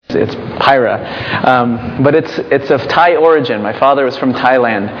It's Pyra, but it's of Thai origin. My father was from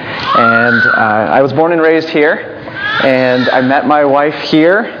Thailand, and I was born and raised here, and I met my wife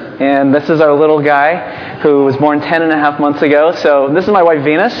here, and this is our little guy who was born 10 and a half months ago. So this is my wife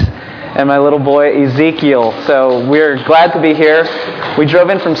Venus, and my little boy Ezekiel. So we're glad to be here. We drove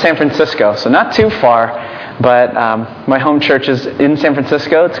in from San Francisco, so not too far. But my home church is in San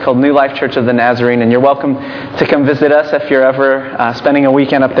Francisco. It's called New Life Church of the Nazarene, and you're welcome to come visit us if you're ever spending a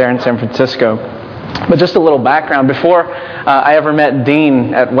weekend up there in San Francisco. But just a little background. Before I ever met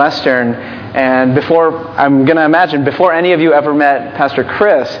Dean at Western, and I'm going to imagine, before any of you ever met Pastor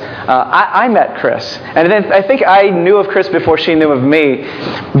Chris, I met Chris. And I think I knew of Chris before she knew of me,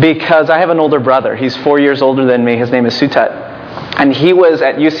 because I have an older brother. He's 4 years older than me. His name is Sutat. And he was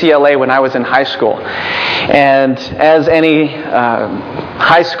at UCLA when I was in high school. And as any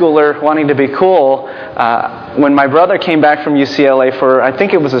high schooler wanting to be cool, when my brother came back from UCLA for, I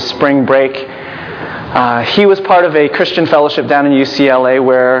think it was a spring break, he was part of a Christian fellowship down in UCLA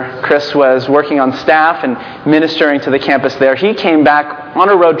where Chris was working on staff and ministering to the campus there. He came back on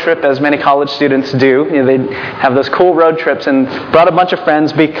a road trip, as many college students do. They have those cool road trips, and brought a bunch of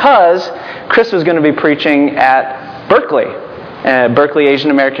friends because Chris was going to be preaching at Berkeley Asian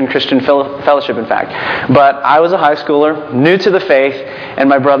American Christian Fellowship, in fact. But I was a high schooler, new to the faith, and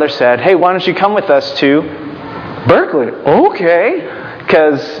my brother said, "Hey, why don't you come with us to Berkeley?" Okay.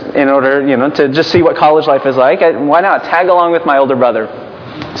 Because in order, to just see what college life is like, why not tag along with my older brother?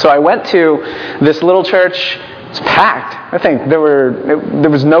 So I went to this little church. It's packed. I think there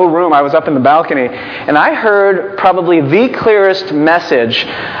was no room. I was up in the balcony, and I heard probably the clearest message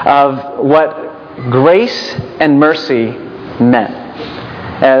of what grace and mercy meant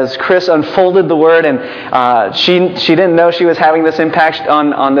as Chris unfolded the word. And she didn't know she was having this impact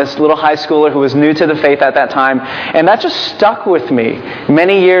on this little high schooler who was new to the faith at that time. And that just stuck with me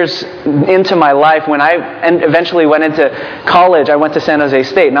many years into my life. When I eventually went into college, I went to San Jose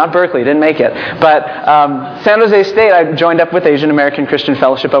State, not Berkeley, didn't make it. But San Jose State, I joined up with Asian American Christian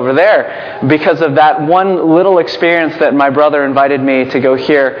Fellowship over there because of that one little experience that my brother invited me to go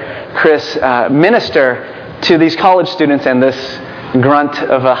hear Chris minister to these college students and this grunt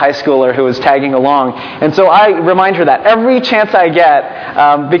of a high schooler who was tagging along. And so I remind her that every chance I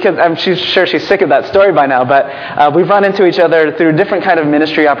get, because I'm sure she's sick of that story by now, but we've run into each other through different kind of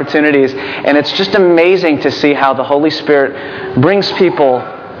ministry opportunities, and it's just amazing to see how the Holy Spirit brings people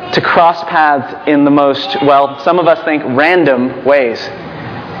to cross paths in the most, some of us think random ways,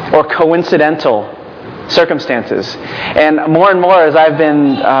 or coincidental circumstances. And more as I've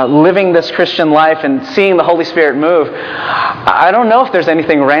been living this Christian life and seeing the Holy Spirit move, I don't know if there's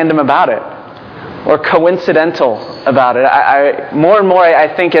anything random about it or coincidental about it. More and more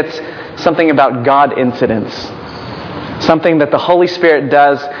I think it's something about God incidents. Something that the Holy Spirit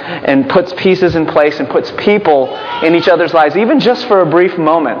does and puts pieces in place and puts people in each other's lives, even just for a brief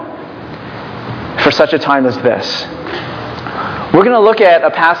moment, for such a time as this. We're going to look at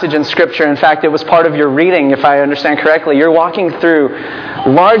a passage in Scripture. In fact, it was part of your reading, if I understand correctly. You're walking through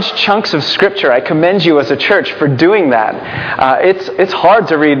large chunks of Scripture. I commend you as a church for doing that. It's hard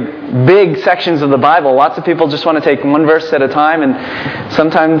to read big sections of the Bible. Lots of people just want to take one verse at a time, and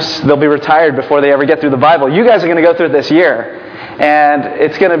sometimes they'll be retired before they ever get through the Bible. You guys are going to go through it this year. And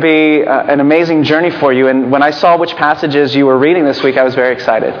it's going to be an amazing journey for you. And when I saw which passages you were reading this week, I was very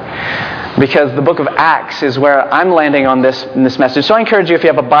excited. Because the book of Acts is where I'm landing on this message. So I encourage you, if you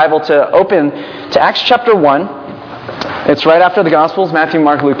have a Bible, to open to Acts chapter 1. It's right after the Gospels, Matthew,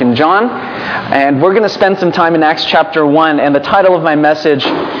 Mark, Luke, and John. And we're going to spend some time in Acts chapter 1. And the title of my message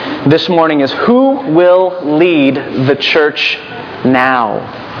this morning is, Who Will Lead the Church Now?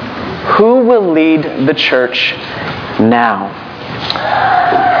 Who will lead the church now?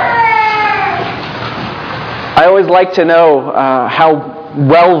 I always like to know how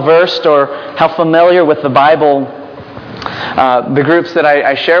well-versed or how familiar with the Bible the groups that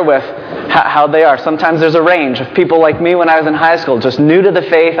I share with, how they are. Sometimes there's a range of people like me when I was in high school, just new to the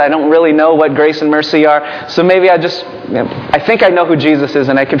faith. I don't really know what grace and mercy are, so maybe I think I know who Jesus is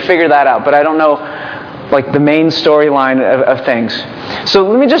and I can figure that out, but I don't know the main storyline of things. So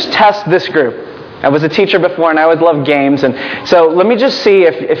let me just test this group. I was a teacher before, and I always loved games, and so let me just see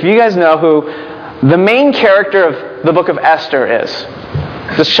if you guys know who the main character of the book of Esther is.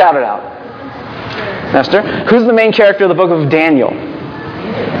 Just shout it out. Esther. Who's the main character of the book of Daniel?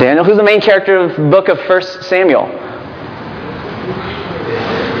 Daniel. Who's the main character of the book of 1 Samuel?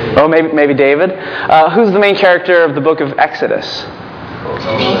 Oh, maybe David. Who's the main character of the book of Exodus?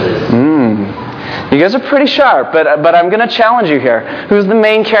 You guys are pretty sharp, but I'm going to challenge you here. Who's the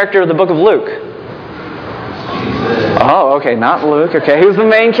main character of the book of Luke? Oh, okay, not Luke. Okay, who's the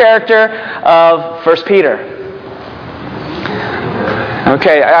main character of 1 Peter?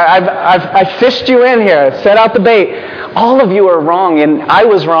 Okay, I've fished you in here, set out the bait. All of you are wrong, and I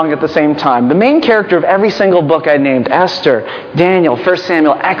was wrong at the same time. The main character of every single book I named, Esther, Daniel, 1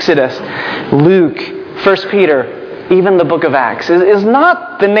 Samuel, Exodus, Luke, 1 Peter, even the book of Acts, is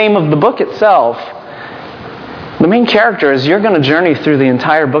not the name of the book itself. The main character is, you're going to journey through the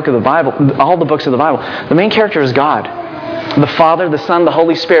entire book of the Bible, all the books of the Bible. The main character is God. The Father, the Son, the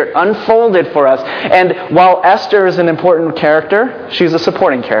Holy Spirit unfolded for us. And while Esther is an important character, she's a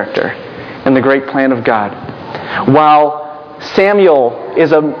supporting character in the great plan of God. While Samuel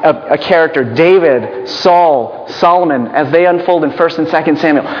is a character, David, Saul, Solomon, as they unfold in 1 and 2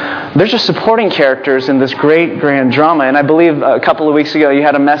 Samuel, they're just supporting characters in this great, grand drama. And I believe a couple of weeks ago you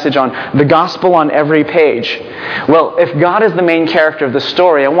had a message on the gospel on every page. Well, if God is the main character of the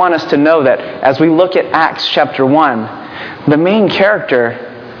story, I want us to know that as we look at Acts chapter 1, the main character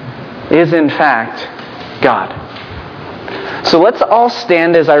is in fact God. So let's all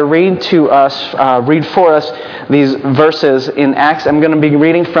stand as I read for us these verses in Acts. I'm going to be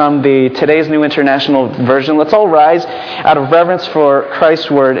reading from the Today's New International Version. Let's all rise out of reverence for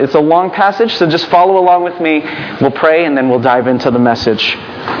Christ's Word. It's a long passage, so just follow along with me. We'll pray and then we'll dive into the message.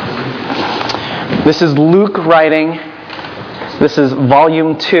 This is Luke writing. This is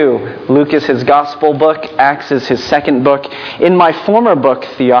volume 2. Luke is his gospel book. Acts is his second book. In my former book,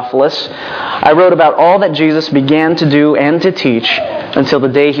 Theophilus, I wrote about all that Jesus began to do and to teach until the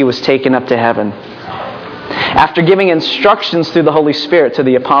day he was taken up to heaven. After giving instructions through the Holy Spirit to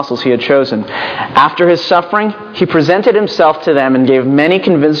the apostles he had chosen, after his suffering, he presented himself to them and gave many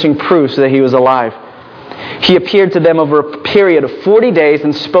convincing proofs that he was alive. He appeared to them over a period of 40 days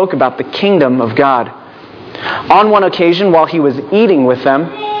and spoke about the kingdom of God. On one occasion, while he was eating with them,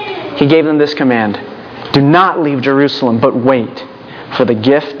 he gave them this command: "Do not leave Jerusalem, but wait for the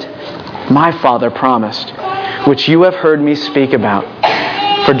gift my Father promised, which you have heard me speak about.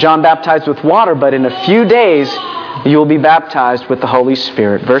 For John baptized with water, but in a few days you will be baptized with the Holy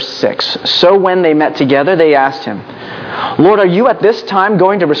Spirit." Verse 6. So when they met together, they asked him, "Lord, are you at this time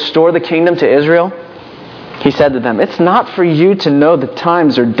going to restore the kingdom to Israel?" He said to them, "It's not for you to know the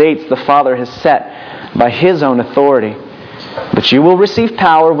times or dates the Father has set by his own authority. But you will receive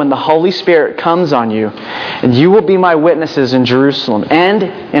power when the Holy Spirit comes on you, and you will be my witnesses in Jerusalem and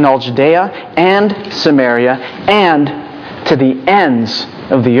in all Judea and Samaria and to the ends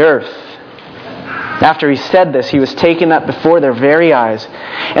of the earth." After he said this, he was taken up before their very eyes,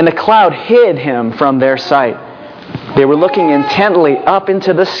 and the cloud hid him from their sight. They were looking intently up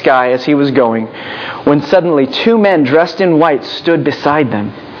into the sky as he was going, when suddenly 2 men dressed in white stood beside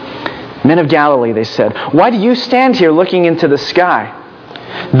them. "Men of Galilee," they said, "why do you stand here looking into the sky?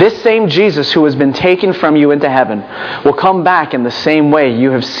 This same Jesus who has been taken from you into heaven will come back in the same way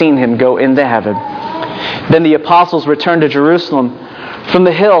you have seen him go into heaven." Then the apostles returned to Jerusalem from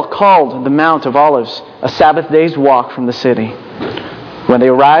the hill called the Mount of Olives, a Sabbath day's walk from the city. When they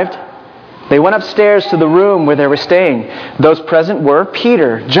arrived, they went upstairs to the room where they were staying. Those present were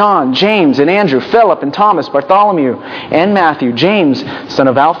Peter, John, James, and Andrew, Philip and Thomas, Bartholomew and Matthew, James, son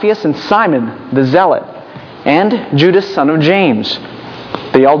of Alphaeus, and Simon the Zealot, and Judas, son of James.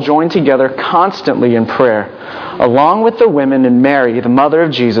 They all joined together constantly in prayer, along with the women and Mary, the mother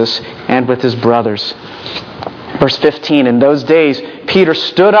of Jesus, and with his brothers. Verse 15, in those days Peter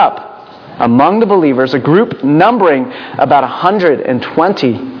stood up among the believers, a group numbering about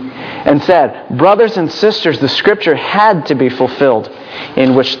 120, and said, "Brothers and sisters, the scripture had to be fulfilled,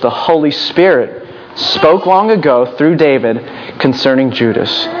 in which the Holy Spirit spoke long ago through David concerning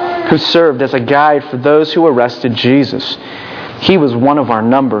Judas, who served as a guide for those who arrested Jesus. He was one of our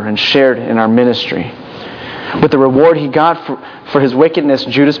number and shared in our ministry. With the reward he got for his wickedness,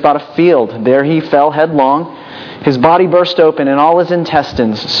 Judas bought a field. There he fell headlong. His body burst open and all his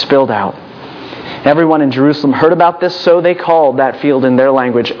intestines spilled out. Everyone in Jerusalem heard about this, so they called that field in their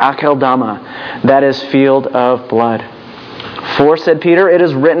language Akeldama, that is, field of blood. For, said Peter, it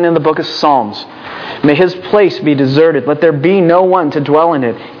is written in the book of Psalms, may his place be deserted, let there be no one to dwell in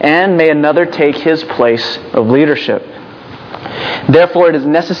it, and may another take his place of leadership. Therefore it is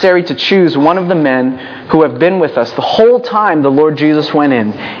necessary to choose one of the men who have been with us the whole time the Lord Jesus went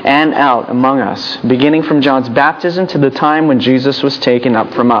in and out among us, beginning from John's baptism to the time when Jesus was taken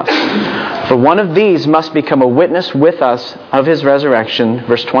up from us. For one of these must become a witness with us of his resurrection."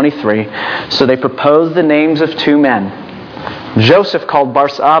 Verse 23. So they proposed the names of 2 men, Joseph called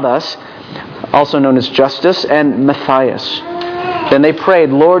Barsabbas, also known as Justus, and Matthias. Then they prayed,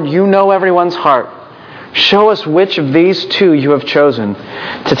 "Lord, you know everyone's heart. Show us which of these two you have chosen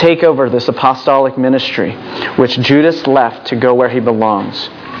to take over this apostolic ministry, which Judas left to go where he belongs."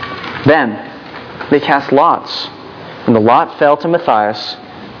 Then they cast lots, and the lot fell to Matthias,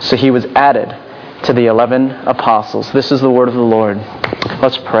 so he was added to the 11 apostles. This is the word of the Lord.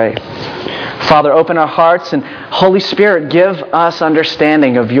 Let's pray. Father, open our hearts, and Holy Spirit, give us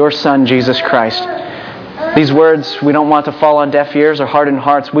understanding of your Son, Jesus Christ. These words, we don't want to fall on deaf ears or hardened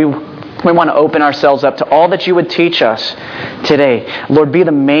hearts. We want to open ourselves up to all that you would teach us today. Lord, be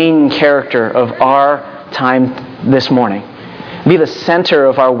the main character of our time this morning. Be the center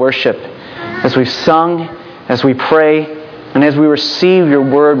of our worship as we've sung, as we pray, and as we receive your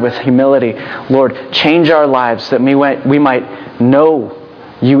word with humility. Lord, change our lives that we might know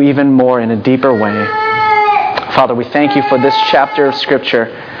you even more in a deeper way. Father, we thank you for this chapter of Scripture,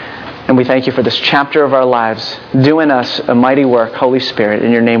 and we thank you for this chapter of our lives. Do in us a mighty work, Holy Spirit.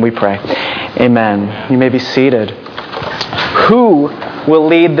 In your name we pray. Amen. You may be seated. Who will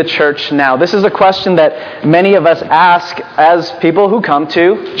lead the church now? This is a question that many of us ask as people who come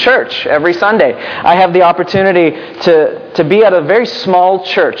to church every Sunday. I have the opportunity to be at a very small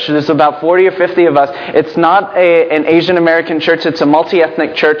church. There's about 40 or 50 of us. It's not an Asian American church. It's a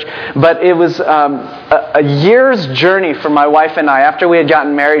multi-ethnic church. But it was a year's journey for my wife and I. After we had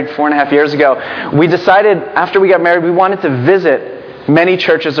gotten married 4.5 years ago, we decided after we got married we wanted to visit many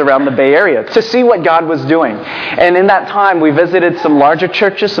churches around the Bay Area to see what God was doing. And in that time, we visited some larger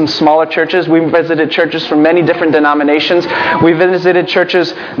churches, some smaller churches. We visited churches from many different denominations. We visited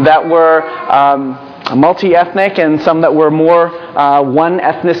churches that were multi-ethnic and some that were more one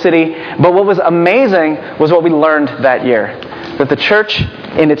ethnicity. But what was amazing was what we learned that year, that the church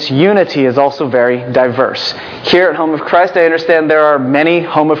in its unity is also very diverse. Here at Home of Christ, I understand there are many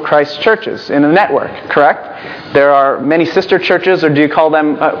Home of Christ churches in a network, correct? There are many sister churches, or do you call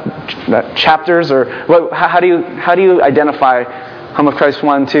them chapters? Or how do you identify Home of Christ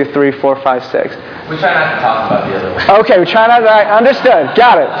 1, 2, 3, 4, 5, 6? We try not to talk about the other one. Okay, we try not to. Understood.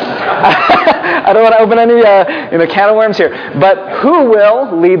 Got it. I don't want to open any can of worms here. But who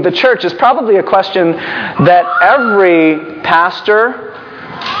will lead the church is probably a question that every pastor,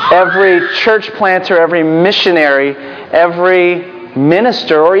 every church planter, every missionary, every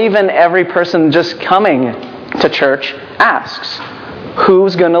minister, or even every person just coming to church asks.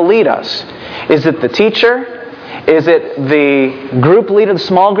 Who's going to lead us? Is it the teacher? Is it the group leader, the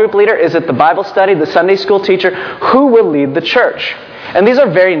small group leader? Is it the Bible study, the Sunday school teacher? Who will lead the church? And these are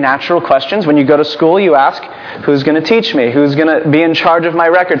very natural questions. When you go to school, you ask, who's going to teach me? Who's going to be in charge of my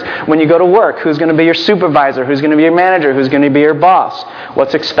records? When you go to work, who's going to be your supervisor? Who's going to be your manager? Who's going to be your boss?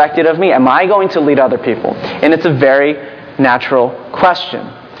 What's expected of me? Am I going to lead other people? And it's a very natural question.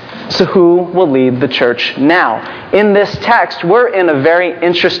 So who will lead the church now? In this text, we're in a very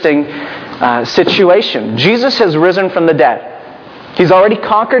interesting situation. Jesus has risen from the dead. He's already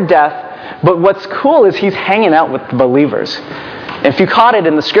conquered death, but what's cool is he's hanging out with the believers. If you caught it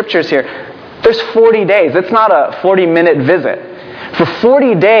in the scriptures here, there's 40 days. It's not a 40-minute visit. For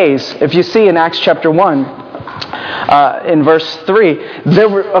 40 days, if you see in Acts chapter 1, in verse 3, there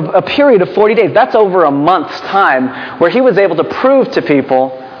were a period of 40 days. That's over a month's time where he was able to prove to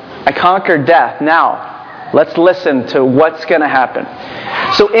people, I conquered death. Now, let's listen to what's going to happen.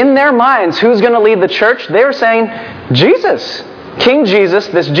 So in their minds, who's going to lead the church? They're saying, Jesus. King Jesus,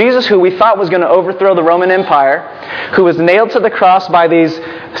 this Jesus who we thought was going to overthrow the Roman Empire, who was nailed to the cross by these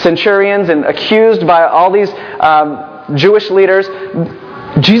centurions and accused by all these Jewish leaders,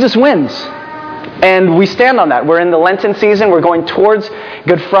 Jesus wins. And we stand on that. We're in the Lenten season. We're going towards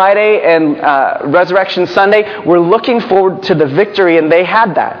Good Friday and Resurrection Sunday. We're looking forward to the victory, and they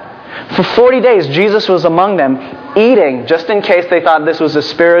had that. For 40 days, Jesus was among them, eating, just in case they thought this was a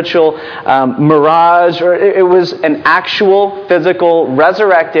spiritual mirage, or it was an actual, physical,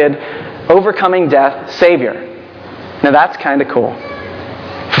 resurrected, overcoming death Savior. Now that's kind of cool.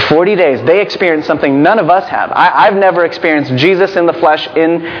 For 40 days, they experienced something none of us have. I've never experienced Jesus in the flesh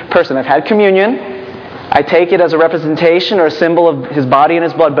in person. I've had communion. I take it as a representation or a symbol of His body and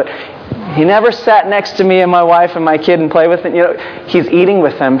His blood, but He never sat next to me and my wife and my kid and played with it. He's eating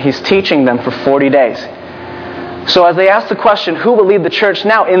with them. He's teaching them for 40 days. So as they ask the question, who will lead the church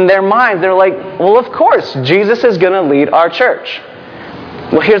now? In their minds, they're like, well, of course, Jesus is going to lead our church.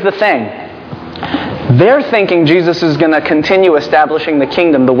 Well, here's the thing. They're thinking Jesus is going to continue establishing the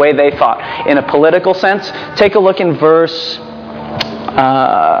kingdom the way they thought. In a political sense, take a look in verse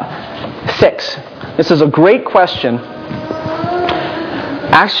 6. This is a great question.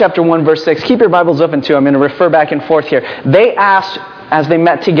 Acts chapter 1, verse 6. Keep your Bibles open too. I'm going to refer back and forth here. They asked, as they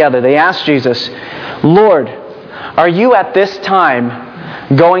met together, they asked Jesus, Lord, are you at this time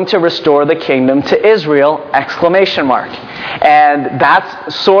going to restore the kingdom to Israel, exclamation mark. And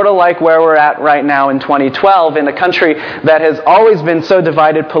that's sort of like where we're at right now in 2012 in a country that has always been so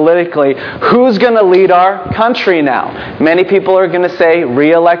divided politically. Who's going to lead our country now? Many people are going to say,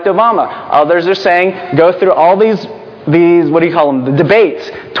 re-elect Obama. Others are saying, go through all these, what do you call them, the debates,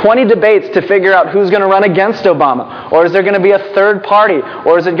 20 debates to figure out who's going to run against Obama. Or is there going to be a third party?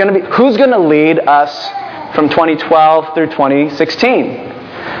 Or is it going to be, who's going to lead us from 2012 through 2016?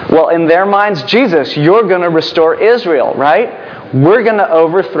 Well, in their minds, Jesus, you're going to restore Israel, right? We're going to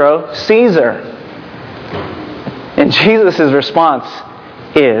overthrow Caesar. And Jesus' response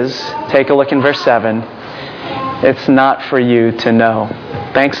is, take a look in verse 7, it's not for you to know.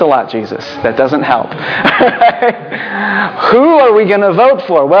 Thanks a lot, Jesus. That doesn't help. Who are we going to vote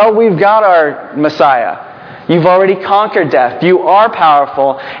for? Well, we've got our Messiah. You've already conquered death. You are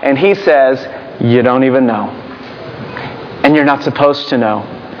powerful. And he says, you don't even know. And you're not supposed to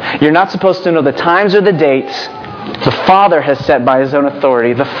know. You're not supposed to know the times or the dates. The Father has set by His own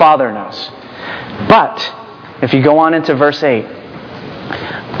authority. The Father knows. But, if you go on into verse 8,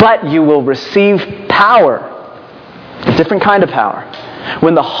 but you will receive power, a different kind of power,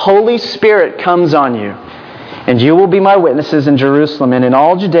 when the Holy Spirit comes on you, and you will be my witnesses in Jerusalem and in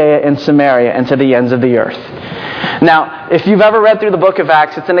all Judea and Samaria and to the ends of the earth. Now, if you've ever read through the book of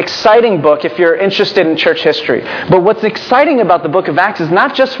Acts, it's an exciting book if you're interested in church history. But what's exciting about the book of Acts is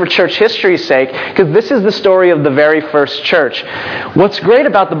not just for church history's sake, because this is the story of the very first church. What's great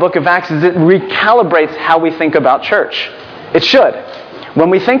about the book of Acts is it recalibrates how we think about church. It should. When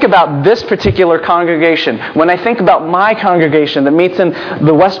we think about this particular congregation, when I think about my congregation that meets in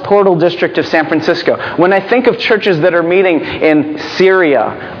the West Portal district of San Francisco, when I think of churches that are meeting in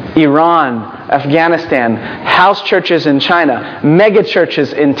Syria, Iran, Afghanistan, house churches in China, mega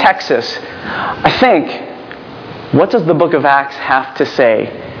churches in Texas, I think, what does the book of Acts have to say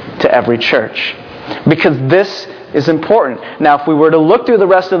to every church? Because this is important. Now, if we were to look through the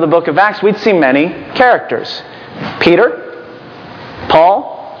rest of the book of Acts, we'd see many characters. Peter,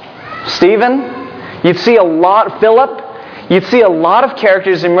 Paul, Stephen, you'd see a lot, Philip, you'd see a lot of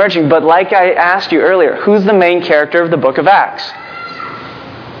characters emerging, but like I asked you earlier, who's the main character of the book of Acts?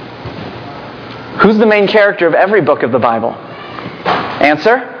 Who's the main character of every book of the Bible?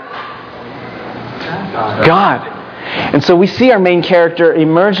 Answer? God. And so we see our main character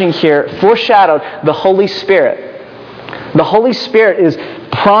emerging here, foreshadowed, the Holy Spirit. The Holy Spirit is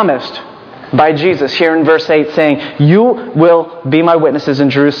promised by Jesus here in verse 8, saying, you will be my witnesses in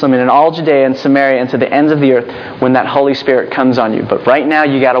Jerusalem and in all Judea and Samaria and to the ends of the earth when that Holy Spirit comes on you. But right now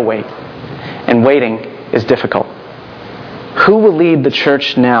you got to wait. And waiting is difficult. Who will lead the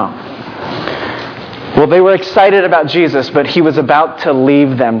church now? Well, they were excited about Jesus, but He was about to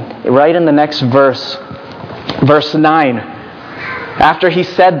leave them. Right in the next verse, verse 9. After He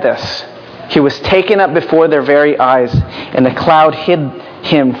said this, He was taken up before their very eyes, and the cloud hid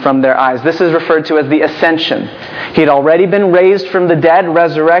Him from their eyes. This is referred to as the ascension. He had already been raised from the dead,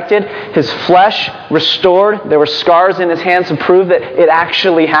 resurrected, His flesh restored. There were scars in His hands to prove that it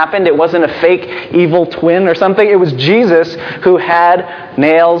actually happened. It wasn't a fake evil twin or something. It was Jesus who had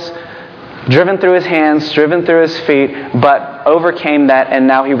nails driven through His hands, driven through His feet, but overcame that, and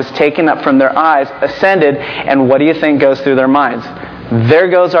now He was taken up from their eyes, ascended, and what do you think goes through their minds? There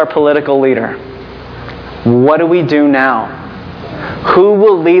goes our political leader. What do we do now? Who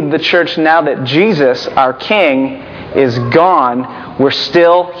will lead the church now that Jesus, our King, is gone? We're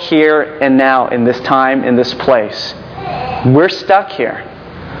still here and now in this time, in this place. We're stuck here.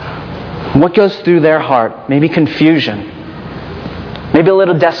 What goes through their heart? Maybe confusion. Maybe a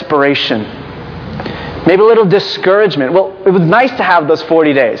little desperation. Maybe a little discouragement. Well, it was nice to have those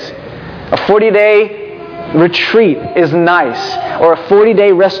 40 days. A 40-day retreat is nice. Or a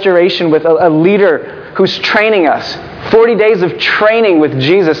 40-day restoration with a leader who's training us. 40 days of training with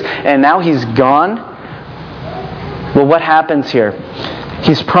Jesus, and now He's gone? Well, what happens here?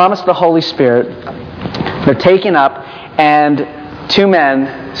 He's promised the Holy Spirit. They're taken up, and two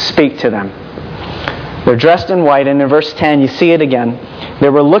men speak to them. They're dressed in white, and in verse 10, you see it again. They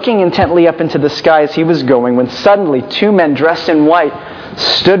were looking intently up into the sky as He was going, when suddenly two men dressed in white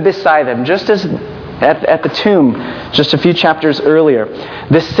stood beside them, just as at the tomb, just a few chapters earlier.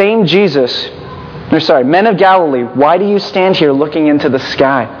 This same Jesus... men of Galilee, why do you stand here looking into the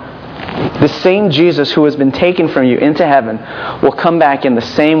sky? The same Jesus who has been taken from you into heaven will come back in the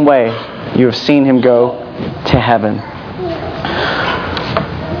same way you have seen Him go to heaven.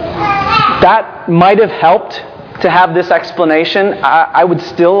 That might have helped to have this explanation. I would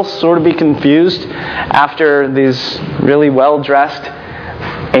still sort of be confused after these really well-dressed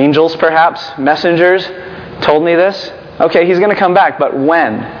angels, perhaps, messengers, told me this. Okay, He's going to come back, but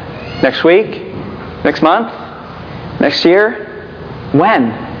when? Next week? Next month? Next year?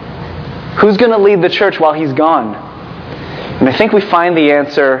 When? Who's going to lead the church while He's gone? And I think we find the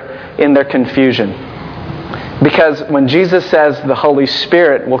answer in their confusion. Because when Jesus says the Holy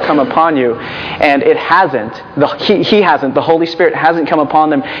Spirit will come upon you, and it hasn't, He hasn't, the Holy Spirit hasn't come upon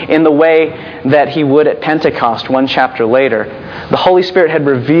them in the way that He would at Pentecost, one chapter later. The Holy Spirit had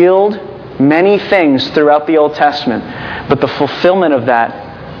revealed many things throughout the Old Testament, but the fulfillment of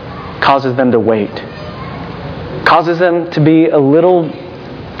that causes them to wait. Causes them to be a little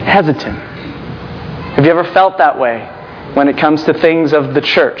hesitant. Have you ever felt that way when it comes to things of the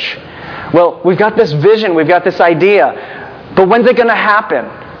church? Well, we've got this vision, we've got this idea, but when's it going to happen?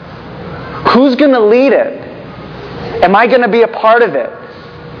 Who's going to lead it? Am I going to be a part of it?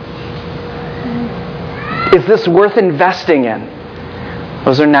 Is this worth investing in?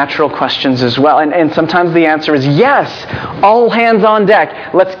 Those are natural questions as well. And sometimes the answer is yes, all hands on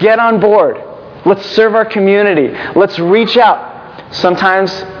deck. Let's get on board. Let's serve our community. Let's reach out.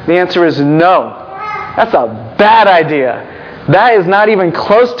 Sometimes the answer is no. That's a bad idea. That is not even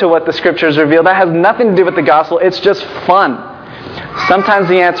close to what the Scriptures reveal. That has nothing to do with the gospel. It's just fun. Sometimes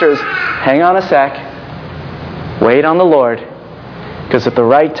the answer is, hang on a sec. Wait on the Lord. Because at the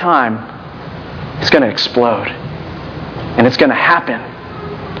right time, it's going to explode. And it's going to happen.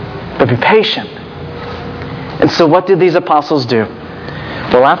 But be patient. And so what did these apostles do?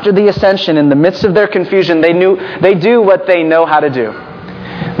 Well, after the ascension, in the midst of their confusion, they do what they know how to do.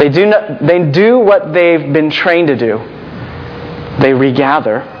 They do what they've been trained to do. They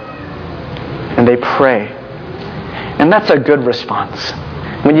regather and they pray. And that's a good response.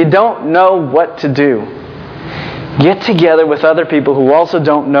 When you don't know what to do, get together with other people who also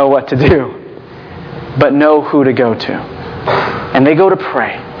don't know what to do, but know who to go to. And they go to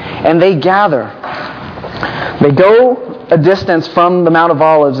pray. And they gather. They go a distance from the Mount of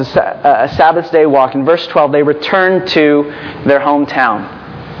Olives, a Sabbath day walk. In verse 12, they return to their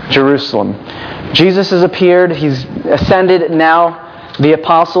hometown, Jerusalem. Jesus has appeared. He's ascended. Now the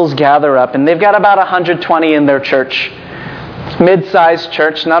apostles gather up. And they've got about 120 in their church. Mid-sized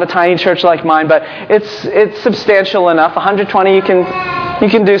church. Not a tiny church like mine, but it's substantial enough. 120 you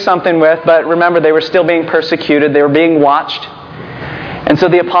can do something with. But remember, they were still being persecuted. They were being watched. And so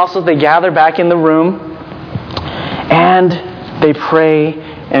the apostles, they gather back in the room. And they pray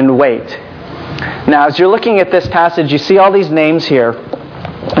and wait. Now, as you're looking at this passage, you see all these names here.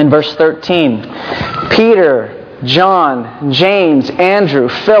 In verse 13, Peter, John, James, Andrew,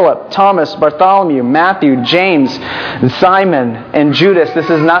 Philip, Thomas, Bartholomew, Matthew, James, Simon, and Judas. This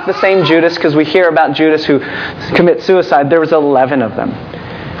is not the same Judas, because we hear about Judas who commits suicide. There was 11 of them.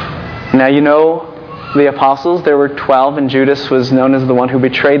 Now you know the apostles, there were 12, and Judas was known as the one who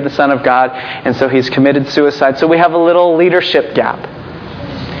betrayed the Son of God, and so he's committed suicide. So we have a little leadership gap.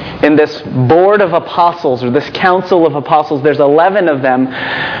 In this board of apostles, or this council of apostles, there's 11 of them.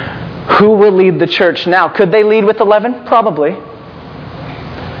 Who will lead the church now? Could they lead with 11? Probably.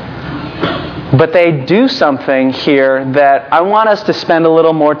 But they do something here that I want us to spend a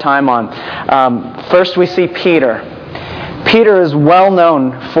little more time on. First, we see Peter. Peter is well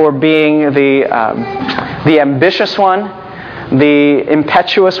known for being the ambitious one, the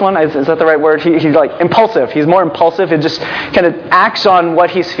impetuous one. Is that the right word? He's like impulsive. He's more impulsive. He just kind of acts on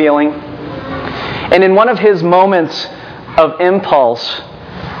what he's feeling. And in one of his moments of impulse,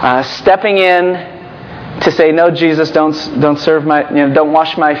 stepping in to say, "No, Jesus, don't serve my, don't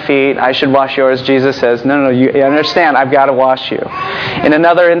wash my feet. I should wash yours." Jesus says, "No, you understand. I've got to wash you." In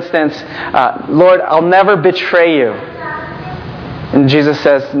another instance, "Lord, I'll never betray you." And Jesus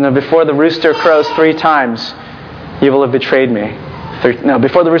says, "No, before the rooster crows 3 times, you will have betrayed me."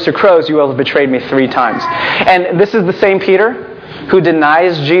 Before the rooster crows, you will have betrayed me 3 times. And this is the same Peter who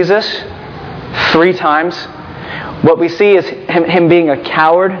denies Jesus 3 times. What we see is him being a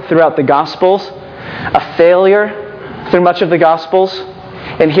coward throughout the Gospels, a failure through much of the Gospels.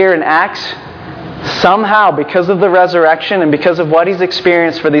 And here in Acts, somehow, because of the resurrection and because of what he's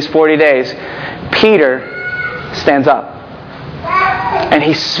experienced for these 40 days, Peter stands up. And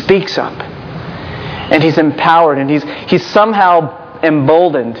he speaks up. And he's empowered. And he's somehow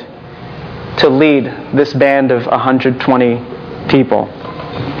emboldened to lead this band of 120 people.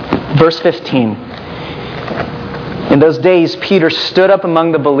 Verse 15. In those days, Peter stood up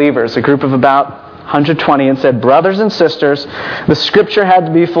among the believers, a group of about 120, and said, "Brothers and sisters, the scripture had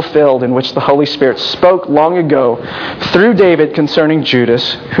to be fulfilled in which the Holy Spirit spoke long ago through David concerning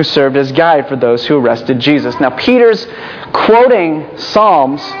Judas, who served as guide for those who arrested Jesus." Now, Peter's quoting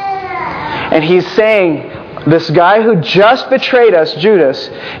Psalms, and he's saying, This guy who just betrayed us, Judas,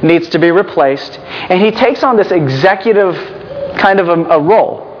 needs to be replaced. And he takes on this executive kind of a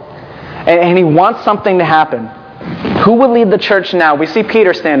role. And he wants something to happen. Who will lead the church now? We see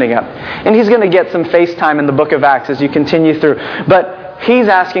Peter standing up. And he's going to get some face time in the book of Acts as you continue through. But he's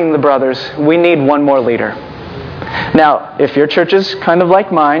asking the brothers, we need one more leader. Now, if your church is kind of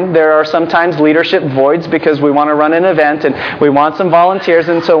like mine, there are sometimes leadership voids because we want to run an event and we want some volunteers.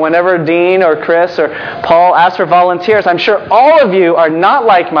 And so whenever Dean or Chris or Paul ask for volunteers, I'm sure all of you are not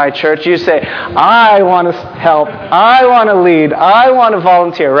like my church. You say, I want to help, I want to lead, I want to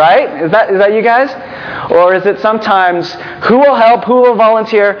volunteer, right? Is that you guys? Or is it sometimes, who will help, who will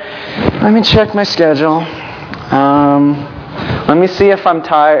volunteer? Let me check my schedule. Let me see if I'm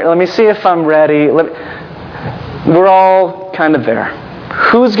tired. Let me see if I'm ready. We're all kind of there.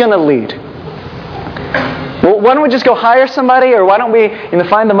 Who's going to lead? Well, why don't we just go hire somebody, or why don't we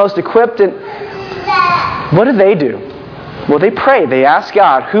find the most equipped? And what do? Well, they pray. They ask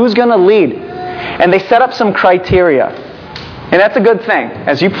God, who's going to lead? And they set up some criteria. And that's a good thing.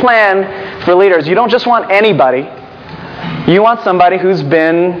 As you plan for leaders, you don't just want anybody. You want somebody who's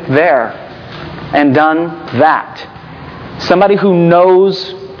been there and done that. Somebody who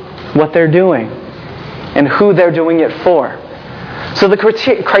knows what they're doing and who they're doing it for. So the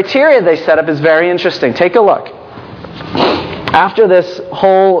criteria they set up is very interesting. Take a look. After this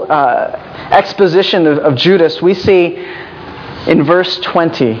whole exposition of Judas, we see in verse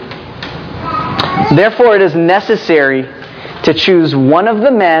 20, therefore it is necessary to choose one of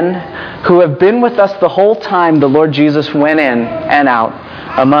the men who have been with us the whole time the Lord Jesus went in and out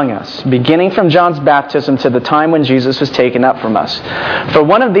among us, beginning from John's baptism to the time when Jesus was taken up from us. For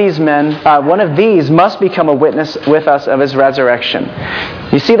one of these must become a witness with us of His resurrection.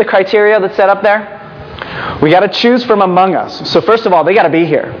 You see the criteria that's set up there? We got to choose from among us. So first of all, they got to be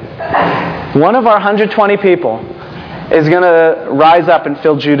here. One of our 120 people is going to rise up and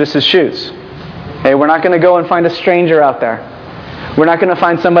fill Judas's shoes. Hey, we're not going to go and find a stranger out there. We're not going to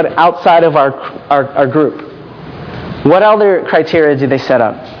find somebody outside of our group. What other criteria do they set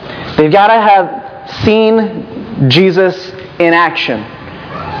up? They've got to have seen Jesus in action.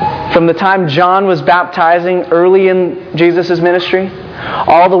 From the time John was baptizing early in Jesus' ministry,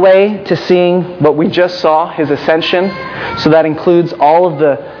 all the way to seeing what we just saw, His ascension. So that includes all of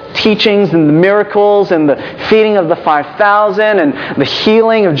the teachings and the miracles and the feeding of the 5,000 and the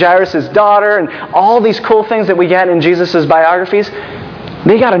healing of Jairus' daughter and all these cool things that we get in Jesus' biographies.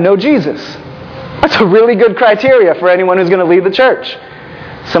 They got to know Jesus. That's a really good criteria for anyone who's going to lead the church.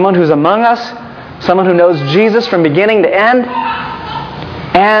 Someone who's among us, someone who knows Jesus from beginning to end.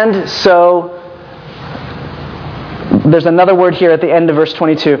 And so, there's another word here at the end of verse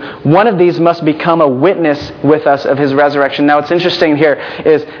 22. One of these must become a witness with us of His resurrection. Now, what's interesting here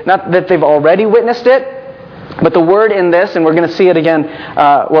is not that they've already witnessed it, but the word in this, and we're going to see it again,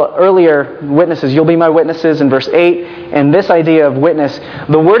 earlier, witnesses. You'll be my witnesses in verse 8. And this idea of witness,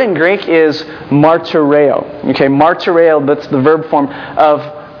 the word in Greek is martyreo. Okay, martyreo, that's the verb form of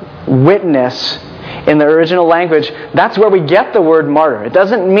witness in the original language. That's where we get the word martyr. It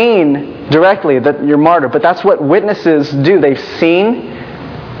doesn't mean directly that you're martyr, but that's what witnesses do. They've seen.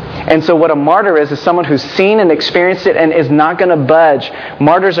 And so what a martyr is someone who's seen and experienced it and is not going to budge.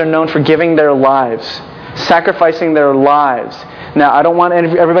 Martyrs are known for giving their lives, sacrificing their lives. Now, I don't want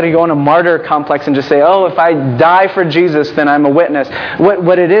everybody to go in a martyr complex and just say, oh, if I die for Jesus, then I'm a witness.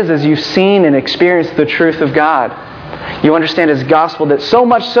 What it is you've seen and experienced the truth of God. You understand His gospel, that so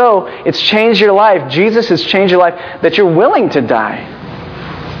much so, it's changed your life. Jesus has changed your life, that you're willing to die.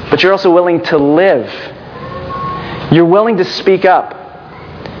 But you're also willing to live. You're willing to speak up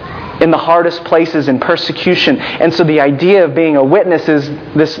in the hardest places in persecution. And so the idea of being a witness is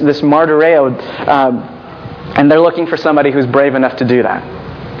this martyreo. And they're looking for somebody who's brave enough to do that.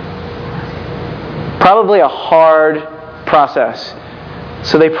 Probably a hard process.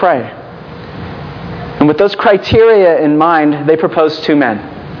 So they pray. And with those criteria in mind, they propose two men.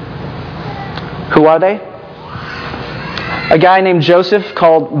 Who are they? A guy named Joseph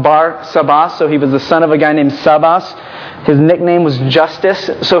called Bar-Sabbas. So he was the son of a guy named Sabbas. His nickname was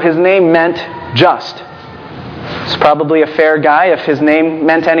Justus. So his name meant just. He's probably a fair guy if his name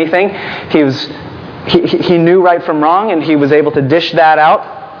meant anything. He knew right from wrong, and he was able to dish that out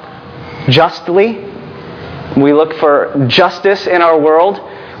justly. We look for justice in our world.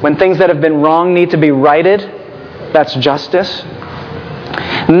 When things that have been wrong need to be righted, that's justice.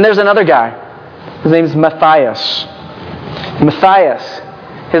 And then there's another guy. His name is Matthias. Matthias,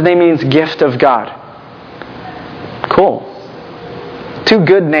 his name means gift of God. Cool. Two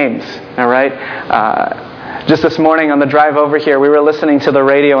good names, all right? Just this morning on the drive over here, we were listening to the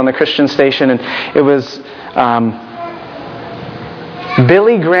radio on the Christian station, and it was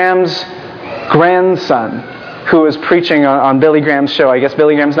Billy Graham's grandson, who was preaching on Billy Graham's show. I guess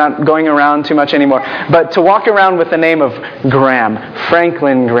Billy Graham's not going around too much anymore. But to walk around with the name of Graham,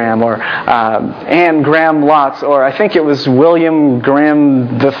 Franklin Graham, or Anne Graham Lotz, or I think it was William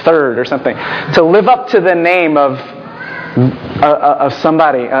Graham III or something, to live up to the name of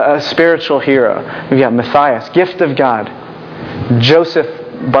somebody, a spiritual hero. We've got Matthias, gift of God, Joseph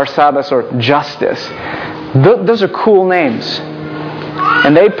Barsabbas, or Justice. Those are cool names.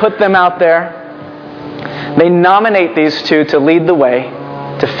 And they put them out there. They nominate these two to lead the way,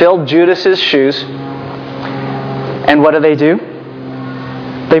 to fill Judas's shoes. And what do?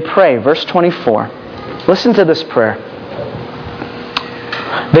 They pray. Verse 24. Listen to this prayer.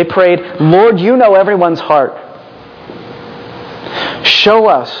 They prayed, Lord, you know everyone's heart. Show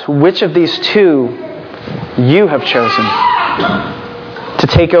us which of these two you have chosen to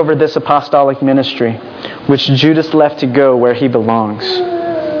take over this apostolic ministry, which Judas left to go where he belongs.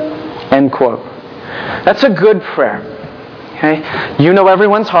 End quote. That's a good prayer. Okay? You know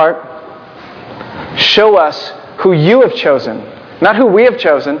everyone's heart. Show us who you have chosen. Not who we have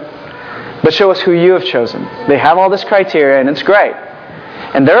chosen, but show us who you have chosen. They have all this criteria, and it's great.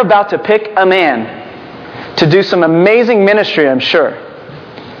 And they're about to pick a man to do some amazing ministry, I'm sure.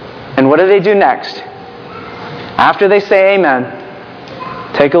 And what do next? After they say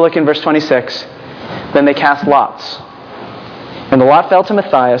amen, take a look in verse 26. Then they cast lots. And the lot fell to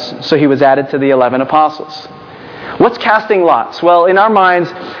Matthias, so he was added to the 11 apostles. What's casting lots? Well, in our minds,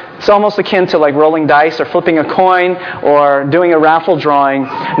 it's almost akin to like rolling dice or flipping a coin or doing a raffle drawing.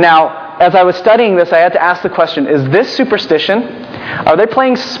 Now, as I was studying this, I had to ask the question, is this superstition? Are they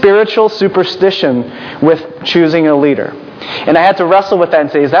playing spiritual superstition with choosing a leader? And I had to wrestle with that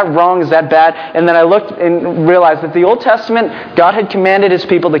and say, is that wrong? Is that bad? And then I looked and realized that the Old Testament, God had commanded His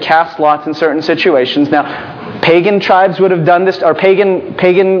people to cast lots in certain situations. Now, pagan tribes would have done this, or pagan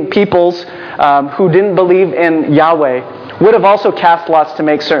peoples who didn't believe in Yahweh would have also cast lots to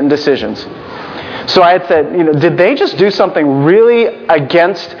make certain decisions. So I had said, did they just do something really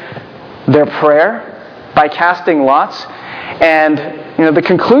against their prayer by casting lots? And the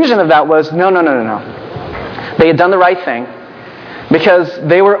conclusion of that was, no. They had done the right thing because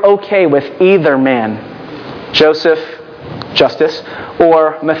they were okay with either man, Joseph, Justice,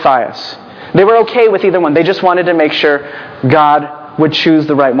 or Matthias. They were okay with either one. They just wanted to make sure God would choose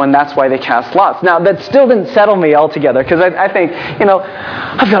the right one. That's why they cast lots. Now, that still didn't settle me altogether because I think,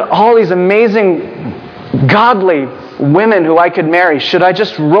 I've got all these amazing, godly women who I could marry. Should I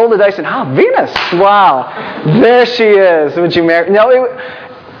just roll the dice and, Venus, wow, there she is. Would you marry? No,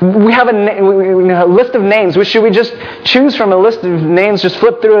 we have a list of names. Should we just choose from a list of names, just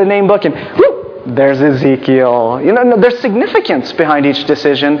flip through a name book and, there's Ezekiel. There's significance behind each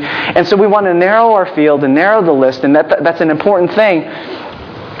decision. And so we want to narrow our field and narrow the list, and that's an important thing.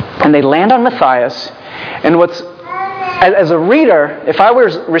 And they land on Matthias. And as a reader, if I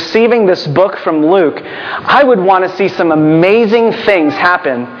was receiving this book from Luke, I would want to see some amazing things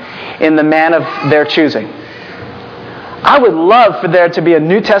happen in the man of their choosing. I would love for there to be a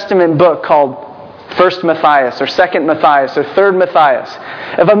New Testament book called First Matthias, or Second Matthias, or Third Matthias,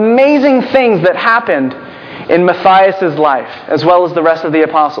 of amazing things that happened in Matthias' life, as well as the rest of the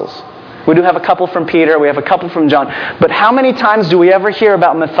apostles. We do have a couple from Peter, we have a couple from John, but how many times do we ever hear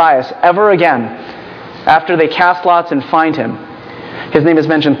about Matthias ever again after they cast lots and find him? His name is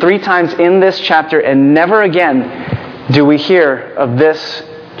mentioned 3 times in this chapter, and never again do we hear of this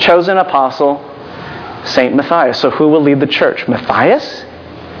chosen apostle, Saint Matthias. So who will lead the church? Matthias?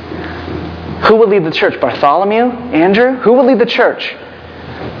 Who will lead the church? Bartholomew? Andrew? Who will lead the church?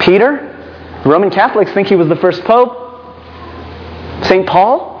 Peter? Roman Catholics think he was the first pope. St.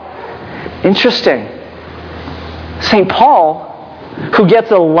 Paul? Interesting. St. Paul, who gets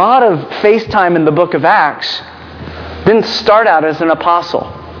a lot of face time in the book of Acts, didn't start out as an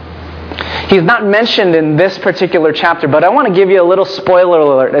apostle. He's not mentioned in this particular chapter, but I want to give you a little spoiler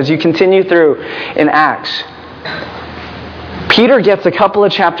alert as you continue through in Acts. Peter gets a couple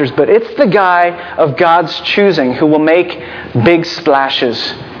of chapters, but it's the guy of God's choosing who will make big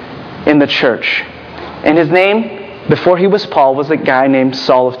splashes in the church. And his name, before he was Paul, was a guy named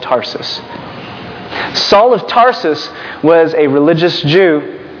Saul of Tarsus. Saul of Tarsus was a religious Jew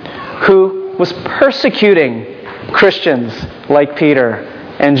who was persecuting Christians like Peter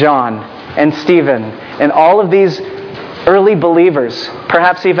and John and Stephen and all of these early believers,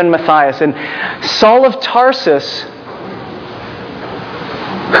 perhaps even Matthias. And Saul of Tarsus,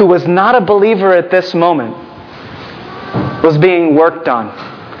 who was not a believer at this moment, was being worked on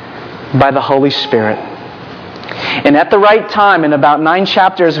by the Holy Spirit. And at the right time, in about 9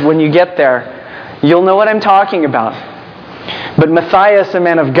 chapters when you get there, you'll know what I'm talking about. But Matthias, a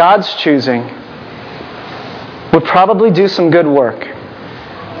man of God's choosing, would probably do some good work.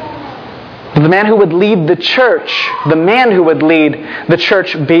 The man who would lead the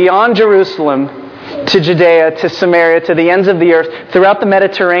church beyond Jerusalem to Judea, to Samaria, to the ends of the earth, throughout the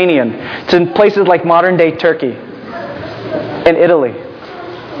Mediterranean, to places like modern-day Turkey and Italy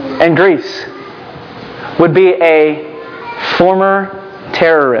and Greece, would be a former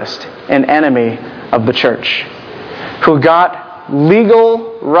terrorist and enemy of the church who got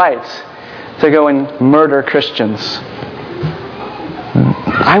legal rights to go and murder Christians.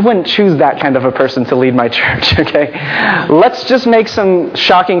 I wouldn't choose that kind of a person to lead my church, okay? Let's just make some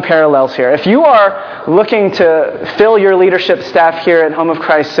shocking parallels here. If you are looking to fill your leadership staff here at Home of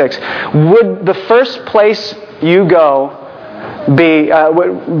Christ 6, would the first place you go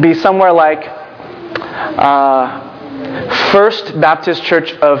be somewhere like First Baptist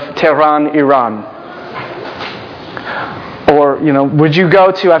Church of Tehran, Iran? Or, would you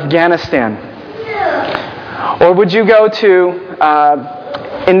go to Afghanistan? Or would you go to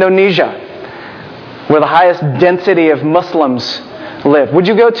Indonesia, where the highest density of Muslims live? Would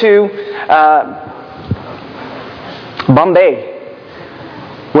you go to Bombay,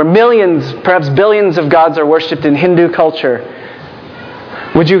 where millions, perhaps billions of gods are worshipped in Hindu culture?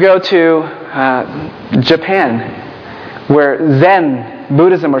 Would you go to Japan, where Zen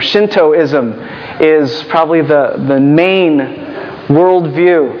Buddhism or Shintoism is probably the main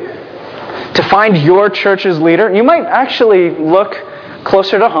worldview? To find your church's leader, you might actually look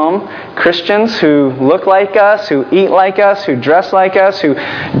closer to home. Christians who look like us, who eat like us, who dress like us, who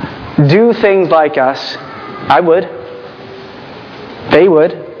do things like us. I would. They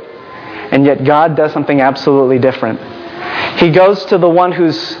would. And yet God does something absolutely different. He goes to the one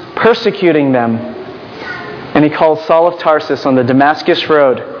who's persecuting them, and He calls Saul of Tarsus on the Damascus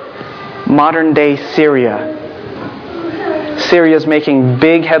Road, modern-day Syria. Syria is making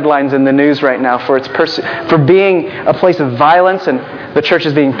big headlines in the news right now for being a place of violence, and the church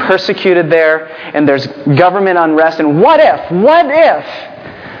is being persecuted there, and there's government unrest. And what if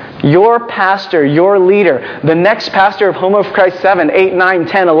your pastor, your leader, the next pastor of Home of Christ 7, 8, 9,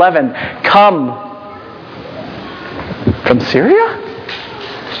 10, 11, come from Syria?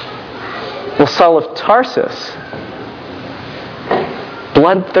 Well, Saul of Tarsus,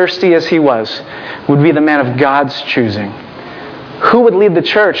 bloodthirsty as he was, would be the man of God's choosing. Who would lead the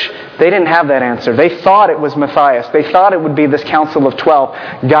church? They didn't have that answer. They thought it was Matthias. They thought it would be this council of 12.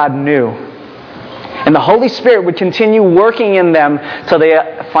 God knew. And the Holy Spirit would continue working in them till they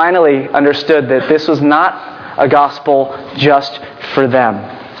finally understood that this was not a gospel just for them,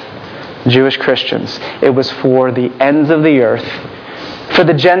 Jewish Christians. It was for the ends of the earth, for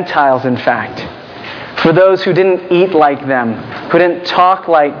the Gentiles, in fact. For those who didn't eat like them, who didn't talk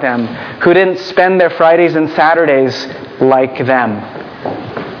like them, who didn't spend their Fridays and Saturdays like them.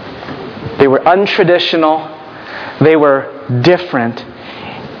 They were untraditional. They were different.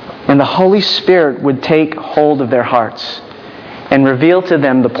 And the Holy Spirit would take hold of their hearts and reveal to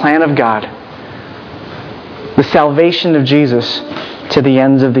them the plan of God, the salvation of Jesus to the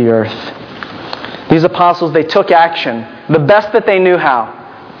ends of the earth. These apostles, they took action. The best that they knew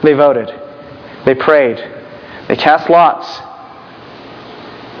how. They voted. They prayed. They cast lots.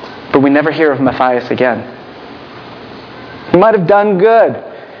 But we never hear of Matthias again. He might have done good.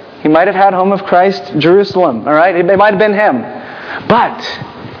 He might have had Home of Christ Jerusalem. All right? It might have been him. But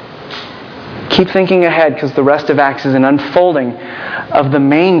keep thinking ahead, because the rest of Acts is an unfolding of the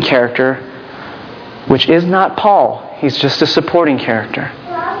main character, which is not Paul. He's just a supporting character.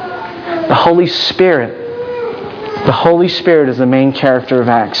 The Holy Spirit. The Holy Spirit is the main character of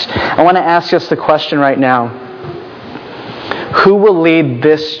Acts. I want to ask us the question right now. Who will lead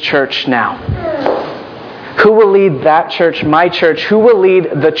this church now? Who will lead that church, my church? Who will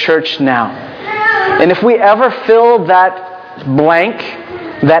lead the church now? And if we ever fill that blank,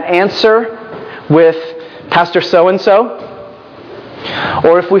 that answer with Pastor so-and-so,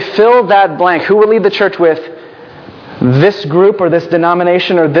 or if we fill that blank, who will lead the church with this group or this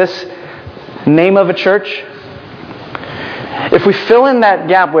denomination or this name of a church? If we fill in that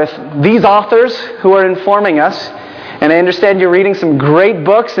gap with these authors who are informing us, and I understand you're reading some great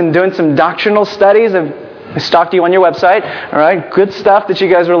books and doing some doctrinal studies. I stalked you on your website. All right, good stuff that you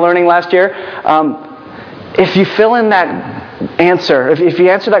guys were learning last year. If you fill in that answer, if you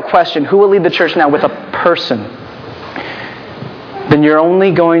answer that question, who will lead the church now, with a person, then you're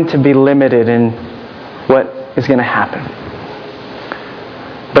only going to be limited in what is going to happen.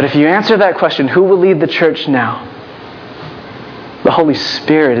 But if you answer that question, who will lead the church now? The Holy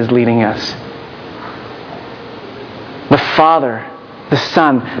Spirit is leading us. The Father the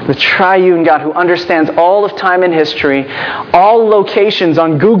Son, the triune God who understands all of time and history, all locations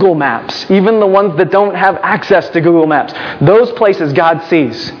on Google Maps, even the ones that don't have access to Google Maps. Those places God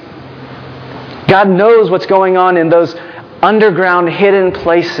sees. God knows what's going on in those underground, hidden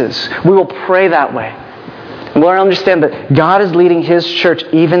places. We will pray that way. And we'll understand that God is leading His church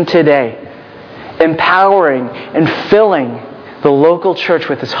even today, empowering and filling the local church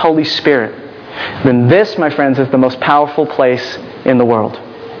with His Holy Spirit. Then this, my friends, is the most powerful place in the world.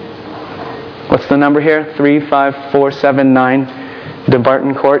 What's the number here? 35479.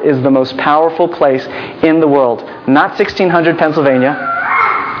 Dumbarton Court is the most powerful place in the world. Not 1600 Pennsylvania.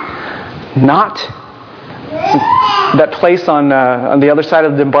 Not that place on the other side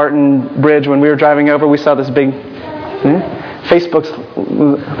of the Dumbarton Bridge. When we were driving over, we saw this big... Facebook's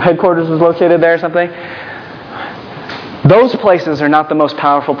headquarters was located there or something. Those places are not the most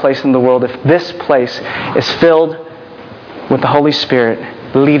powerful place in the world if this place is filled with the Holy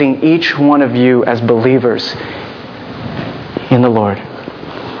Spirit leading each one of you as believers in the Lord.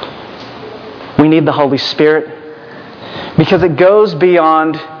 We need the Holy Spirit because it goes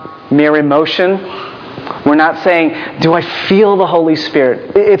beyond mere emotion. We're not saying, do I feel the Holy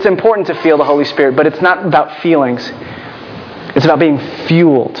Spirit? It's important to feel the Holy Spirit, but it's not about feelings. It's about being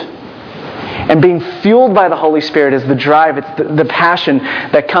fueled. And being fueled by the Holy Spirit is the drive, it's the passion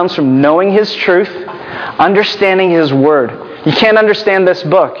that comes from knowing His truth, understanding His Word. You can't understand this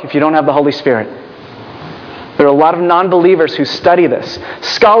book if you don't have the Holy Spirit. There are a lot of non-believers who study this.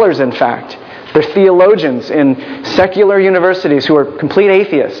 Scholars, in fact. They're theologians in secular universities who are complete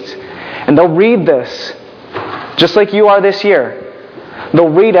atheists. And they'll read this, just like you are this year. They'll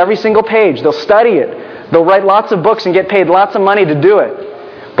read every single page. They'll study it. They'll write lots of books and get paid lots of money to do it.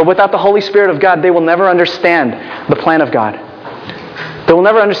 But without the Holy Spirit of God, they will never understand the plan of God. They will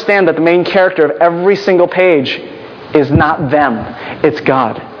never understand that the main character of every single page is not them. It's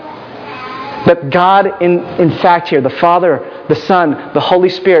God. That God, in fact here, the Father, the Son, the Holy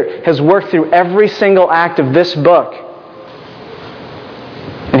Spirit, has worked through every single act of this book.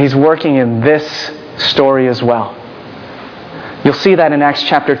 And He's working in this story as well. You'll see that in Acts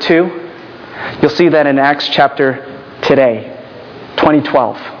chapter 2. You'll see that in Acts chapter today.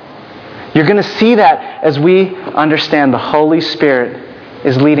 2012. You're going to see that as we understand the Holy Spirit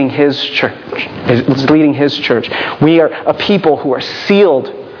is leading His church. Is leading His church. We are a people who are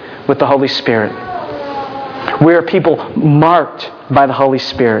sealed with the Holy Spirit. We are people marked by the Holy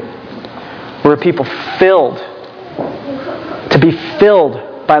Spirit. We're a people filled. To be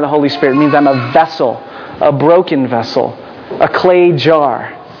filled by the Holy Spirit means I'm a vessel, a broken vessel, a clay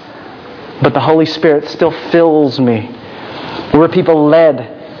jar. But the Holy Spirit still fills me. We're a people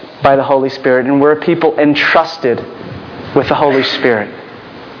led by the Holy Spirit, and we're a people entrusted with the Holy Spirit.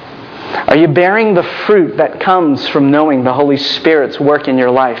 Are you bearing the fruit that comes from knowing the Holy Spirit's work in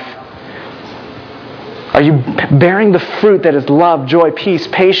your life? Are you bearing the fruit that is love, joy, peace,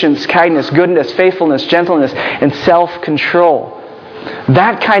 patience, kindness, goodness, faithfulness, gentleness, and self-control?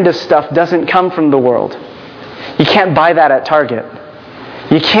 That kind of stuff doesn't come from the world. You can't buy that at Target.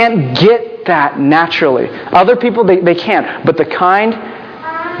 You can't get that naturally. Other people, they can. But the kind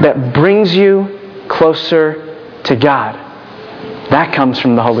that brings you closer to God, that comes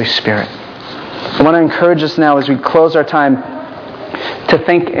from the Holy Spirit. I want to encourage us now as we close our time to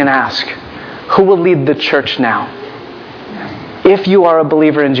think and ask, who will lead the church now? If you are a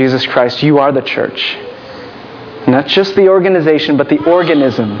believer in Jesus Christ, you are the church. Not just the organization, but the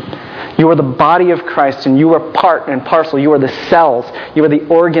organism. You are the body of Christ, and you are part and parcel. You are the cells. You are the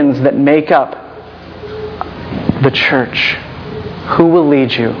organs that make up the church. Who will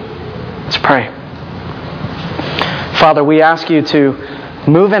lead you? Let's pray. Father, we ask you to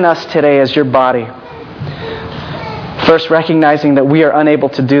move in us today as your body. First, recognizing that we are unable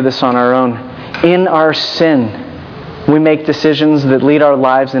to do this on our own. In our sin, we make decisions that lead our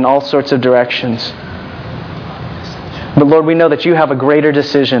lives in all sorts of directions. But Lord, we know that you have a greater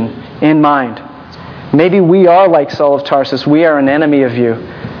decision in mind. Maybe we are like Saul of Tarsus. We are an enemy of you.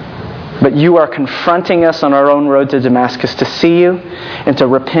 But you are confronting us on our own road to Damascus to see you and to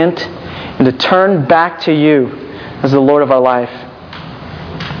repent and to turn back to you as the Lord of our life.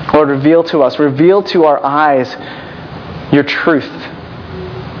 Lord, reveal to us, reveal to our eyes your truth.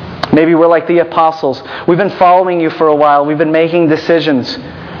 Maybe we're like the apostles. We've been following you for a while. We've been making decisions.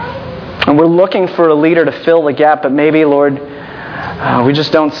 And we're looking for a leader to fill the gap, but maybe, Lord, we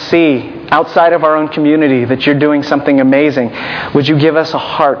just don't see outside of our own community that you're doing something amazing. Would you give us a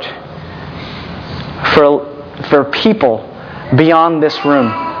heart for people beyond this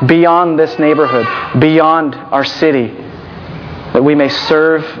room, beyond this neighborhood, beyond our city, that we may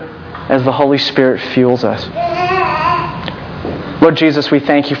serve as the Holy Spirit fuels us. Lord Jesus, we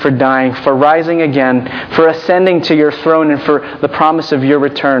thank you for dying, for rising again, for ascending to your throne, and for the promise of your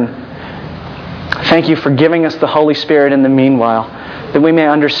return. Thank you for giving us the Holy Spirit in the meanwhile, that we may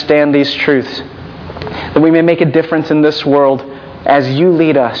understand these truths, that we may make a difference in this world as you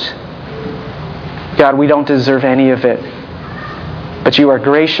lead us. God, we don't deserve any of it, but you are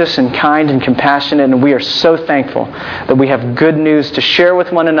gracious and kind and compassionate, and we are so thankful that we have good news to share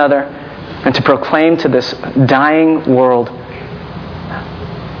with one another and to proclaim to this dying world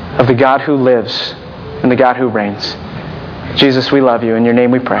of the God who lives and the God who reigns. Jesus, we love you. In your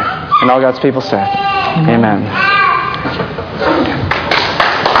name we pray. And all God's people said, Amen.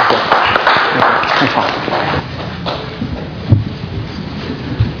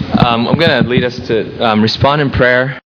 I'm going to lead us to respond in prayer.